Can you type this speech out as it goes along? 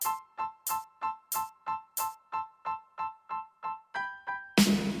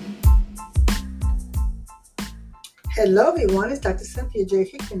Hello, everyone. It's Dr. Cynthia J.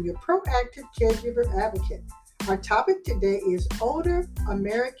 Hickman, your proactive caregiver advocate. Our topic today is Older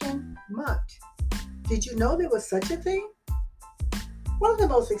American Month. Did you know there was such a thing? One of the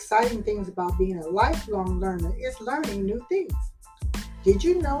most exciting things about being a lifelong learner is learning new things. Did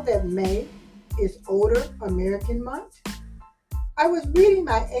you know that May is Older American Month? I was reading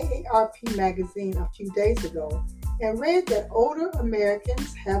my AARP magazine a few days ago and read that older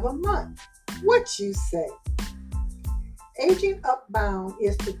Americans have a month. What you say? Aging Upbound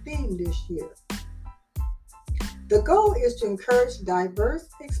is the theme this year. The goal is to encourage diverse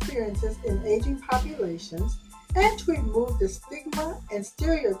experiences in aging populations and to remove the stigma and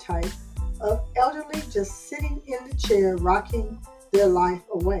stereotypes of elderly just sitting in the chair rocking their life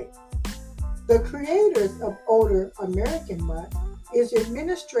away. The creators of Older American Month is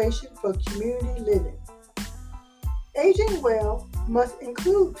Administration for Community Living. Aging well must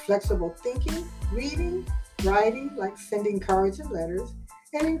include flexible thinking, reading, writing like sending cards and letters,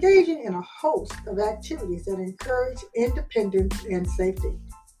 and engaging in a host of activities that encourage independence and safety.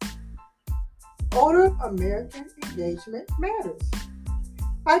 Older American engagement matters.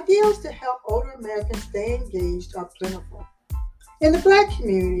 Ideals to help older Americans stay engaged are plentiful. In the Black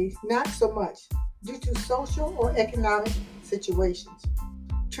community, not so much, due to social or economic situations.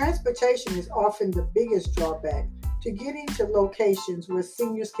 Transportation is often the biggest drawback to getting to locations where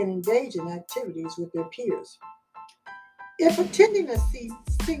seniors can engage in activities with their peers. If attending a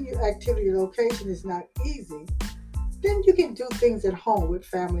senior activity location is not easy, then you can do things at home with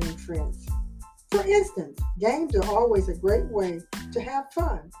family and friends. For instance, games are always a great way to have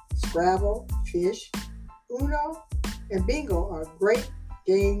fun. Scrabble, Fish, Uno, and Bingo are great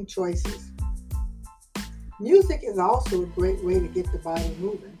game choices. Music is also a great way to get the body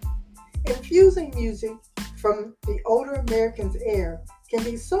moving. Infusing music from the older Americans' era can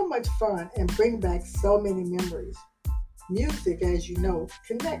be so much fun and bring back so many memories. Music, as you know,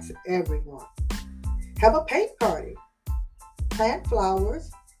 connects everyone. Have a paint party, plant flowers,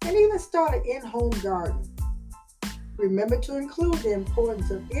 and even start an in-home garden. Remember to include the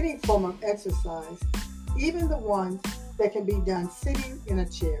importance of any form of exercise, even the ones that can be done sitting in a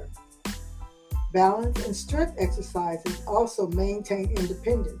chair. Balance and strength exercises also maintain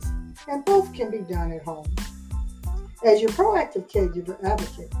independence, and both can be done at home. As your proactive caregiver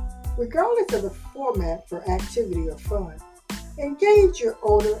advocate, regardless of the format for activity or fun, engage your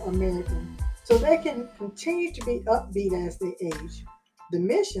older American so they can continue to be upbeat as they age. The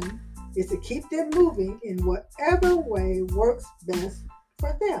mission is to keep them moving in whatever way works best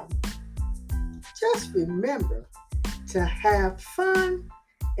for them. Just remember to have fun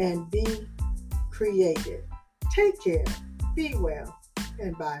and be creative. Take care, be well,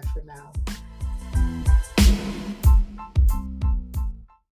 and bye for now.